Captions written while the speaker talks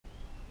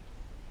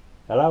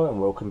Hello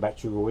and welcome back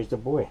to Roy's the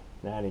Boy.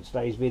 Now in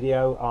today's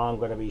video I'm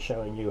going to be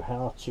showing you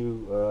how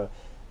to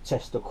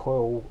test the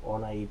coil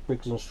on a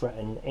Briggs and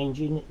Stratton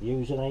engine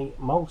using a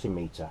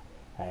multimeter,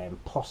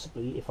 and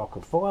possibly, if I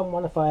can find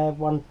one, if I have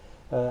one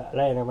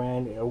laying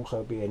around, it'll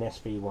also be an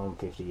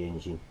SV150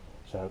 engine.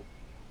 So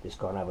let's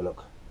go and have a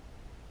look.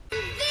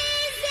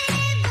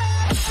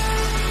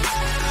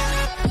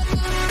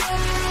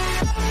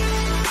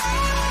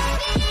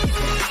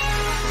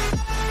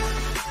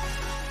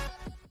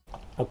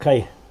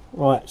 Okay,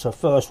 right, so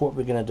first what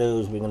we're going to do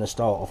is we're going to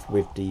start off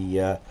with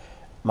the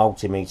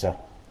multimeter.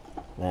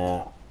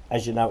 Now,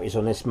 as you notice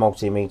on this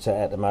multimeter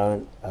at the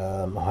moment,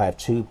 I have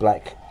two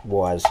black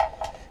wires.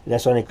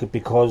 That's only good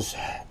because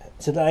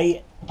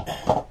today,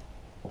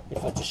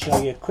 if I just show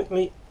you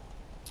quickly,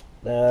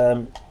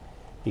 the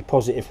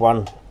positive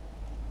one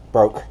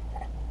broke,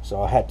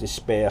 so I had this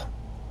spare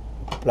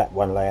black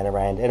one laying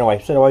around.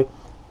 Anyway,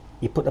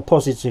 you put the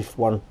positive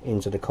one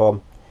into the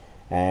comm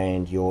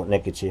and your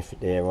negative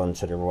there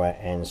onto the right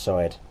hand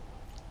side.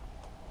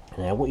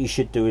 Now what you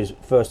should do is,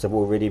 first of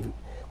all, really,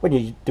 when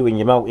you're doing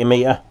your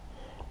multimeter,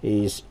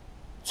 is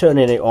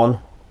turning it on.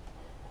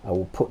 I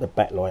will put the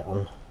backlight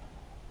on.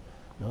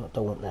 No, I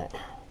don't want that.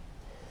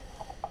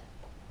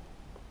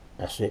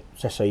 That's it,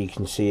 just so you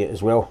can see it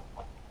as well.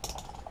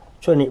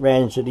 Turn it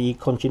round to the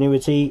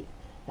continuity,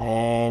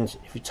 and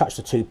if you touch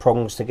the two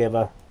prongs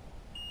together,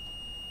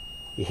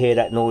 you hear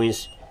that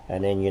noise,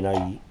 and then you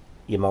know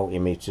your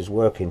multimeter's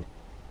working.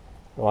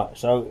 Right,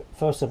 so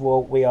first of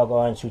all we are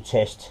going to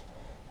test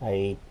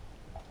a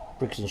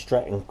Briggs and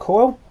Stratton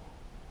coil.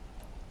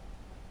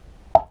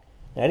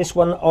 Now this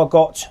one I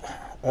got,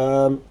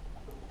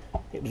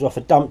 it was off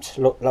a dumped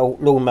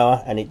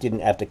lawnmower and it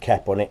didn't have the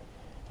cap on it,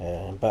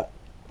 but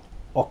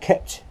I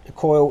kept the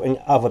coil and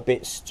other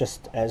bits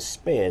just as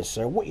spares.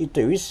 So what you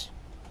do is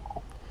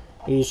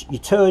you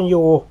turn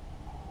your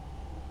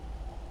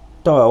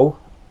dial,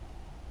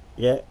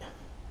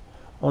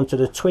 onto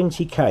the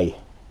 20k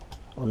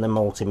on the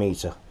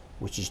multimeter,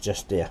 which is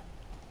just there.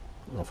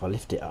 And if I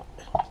lift it up,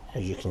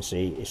 as you can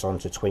see, it's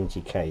onto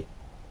 20k.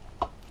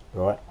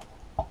 Right,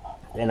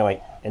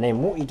 anyway, and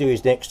then what you do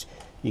is next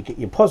you get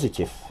your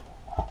positive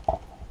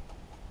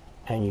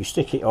and you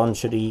stick it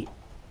onto the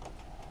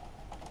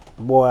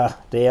wire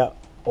there,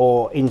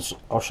 or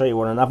I'll show you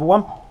on another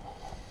one,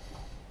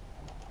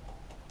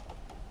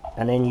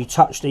 and then you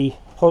touch the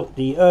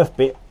earth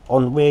bit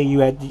on where you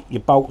had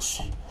your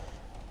bolts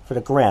for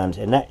the ground,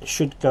 and that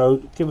should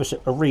give us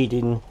a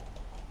reading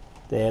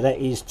there. That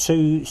is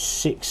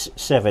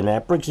 267. Now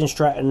Briggs and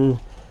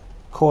Stratton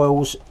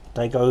coils,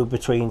 they go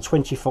between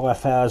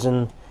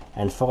 25,000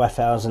 and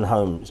 5,000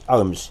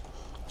 ohms.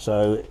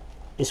 So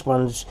this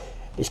one's,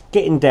 it's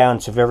getting down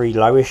to very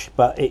lowish,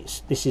 but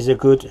this is a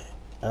good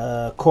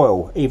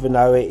coil, even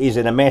though it is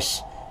in a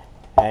mess,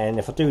 and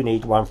if I do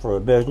need one for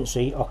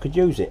emergency I could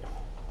use it.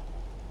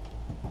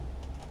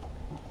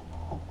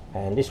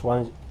 And this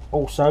one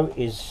also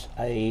is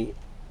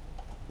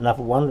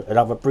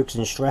another Briggs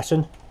and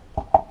Stratton.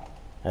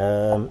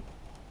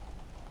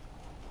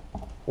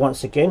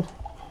 Once again,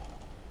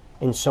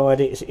 inside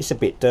it's a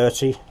bit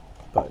dirty,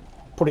 but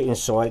put it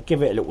inside,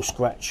 give it a little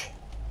scratch,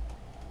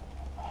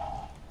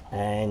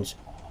 and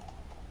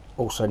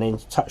also then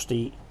touch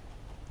the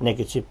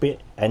negative bit,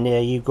 and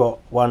there you got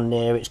one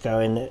there. It's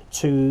going at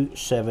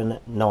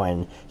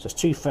 279, so it's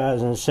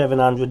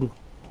 2,790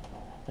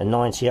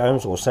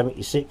 ohms, or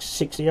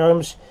 60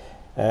 ohms.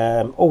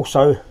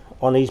 Also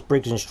on these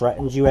Briggs and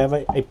Strattons you have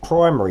a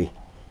primary,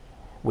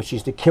 which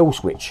is the kill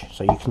switch,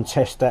 so you can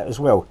test that as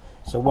well.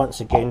 So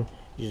once again,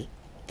 you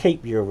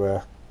keep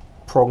your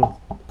prong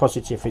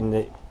positive in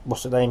the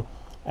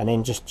and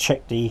then just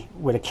check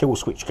where the kill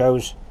switch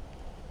goes,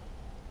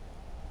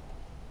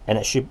 and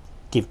it should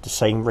give the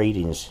same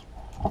readings.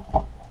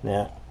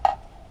 Now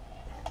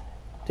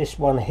this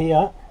one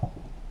here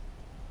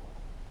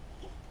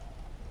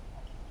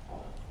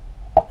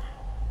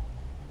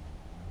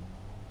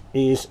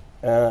is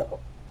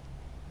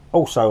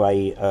also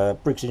a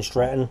Briggs and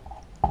Stratton,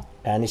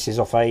 and this is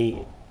off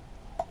a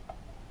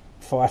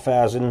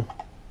 5,000,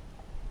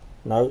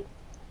 no,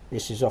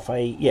 this is off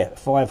a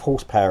 5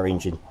 horsepower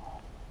engine.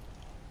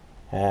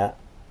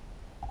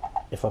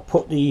 If I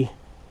put the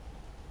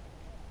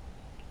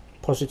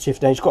positive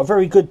down, it's got a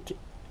very good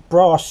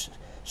brass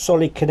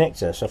solid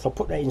connector, so if I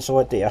put that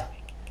inside there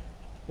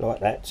like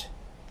that,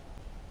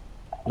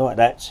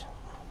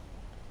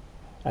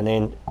 and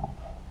then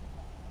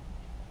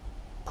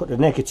put the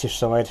negative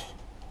side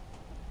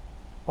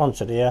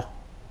onto there.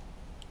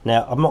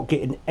 Now I'm not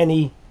getting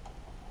any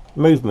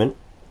movement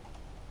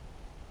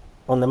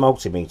on the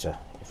multimeter,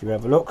 if you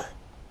have a look.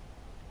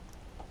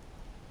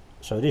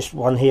 So this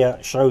one here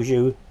shows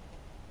you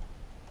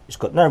it's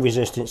got no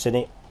resistance in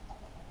it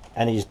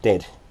and is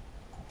dead,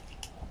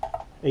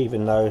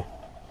 even though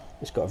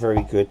it's got a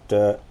very good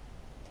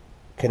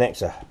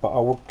connector. But I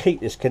will keep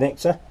this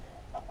connector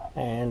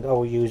and I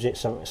will use it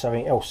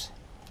something else.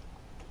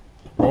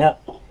 Now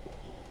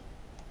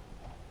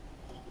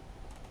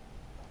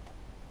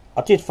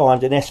I did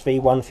find an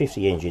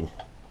SV150 engine,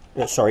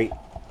 sorry,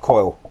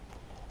 coil,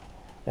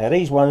 Now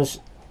these ones,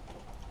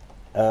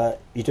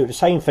 you do the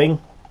same thing.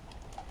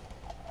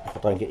 If I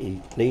don't get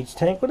your leads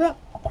tangled up,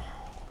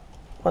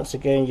 once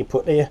again you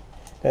put there.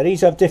 Now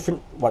these have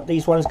different,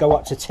 these ones go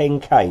up to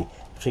 10k,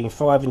 between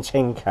 5 and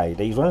 10k,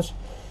 these ones.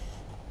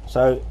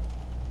 So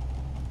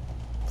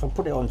if I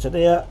put it onto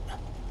there,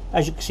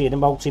 as you can see in the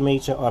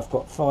multimeter, I've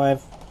got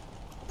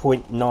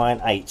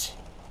 5.98.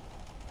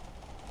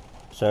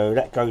 So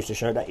that goes to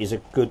show that is a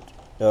good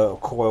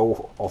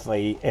coil of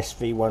a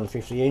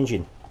SV150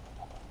 engine.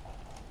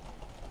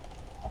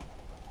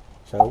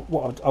 So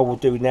what I will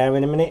do now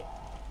in a minute,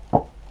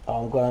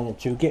 I'm going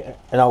to get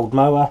an old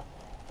mower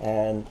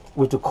and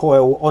with the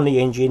coil on the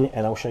engine,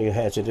 and I'll show you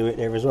how to do it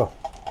there as well.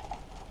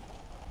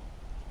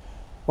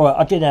 Well,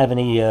 I didn't have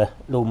any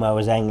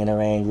lawnmowers hanging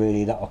around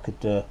really that I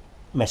could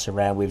mess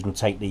around with and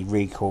take the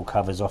recoil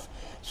covers off,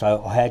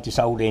 so I had this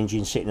old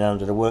engine sitting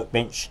under the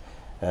workbench.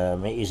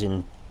 It is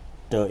in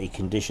dirty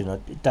condition.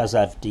 It does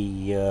have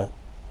the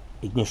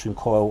ignition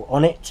coil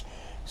on it.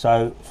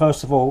 So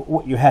first of all,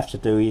 what you have to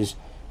do is,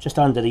 just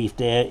underneath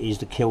there is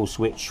the kill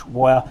switch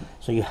wire,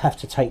 so you have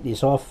to take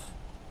this off.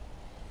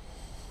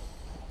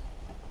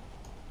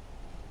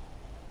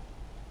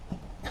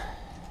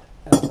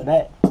 After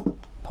that,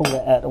 pull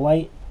that out of the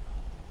way.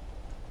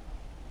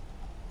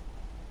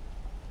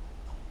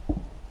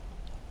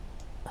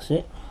 That's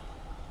it.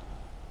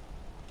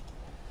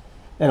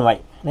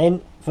 Anyway,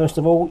 then first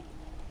of all,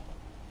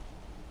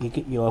 you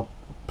get your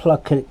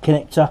plug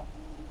connector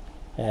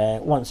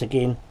once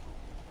again,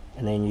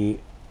 and then you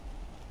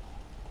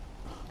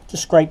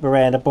just scrape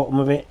around the bottom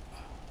of it,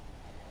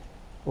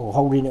 or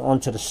holding it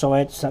onto the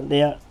side, something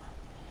there,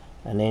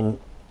 and then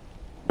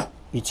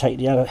you take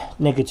the other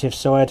negative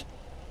side,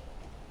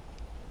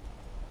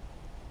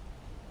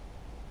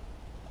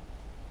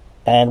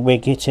 and we're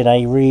getting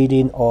a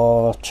reading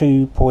of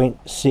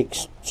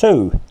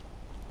 2.62.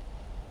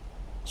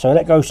 So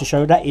that goes to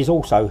show that is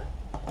also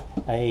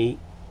a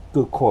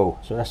good coil.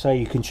 So that's how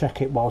you can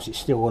check it whilst it's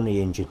still on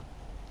the engine.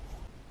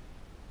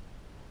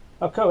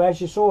 Okay, as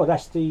you saw,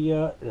 that's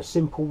the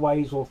simple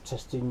ways of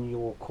testing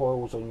your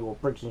coils on your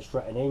Briggs and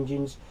Stratton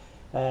engines,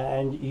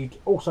 and you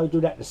also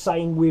do that the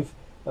same with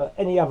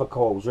any other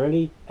coils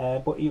really,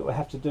 but what you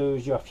have to do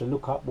is you have to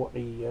look up what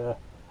the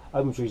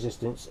ohms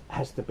resistance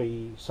has to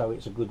be, so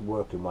it's a good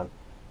working one.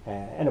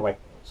 Anyway,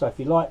 so if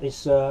you like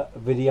this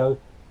video,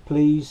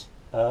 please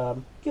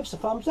give us a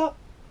thumbs up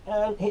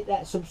and hit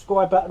that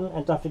subscribe button,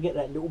 and don't forget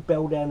that little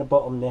bell down the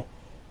bottom there,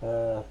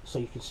 so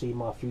you can see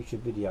my future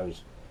videos.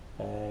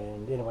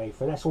 And anyway,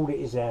 that's all it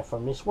is there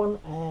from this one,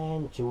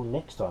 and until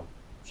next time,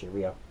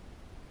 cheerio.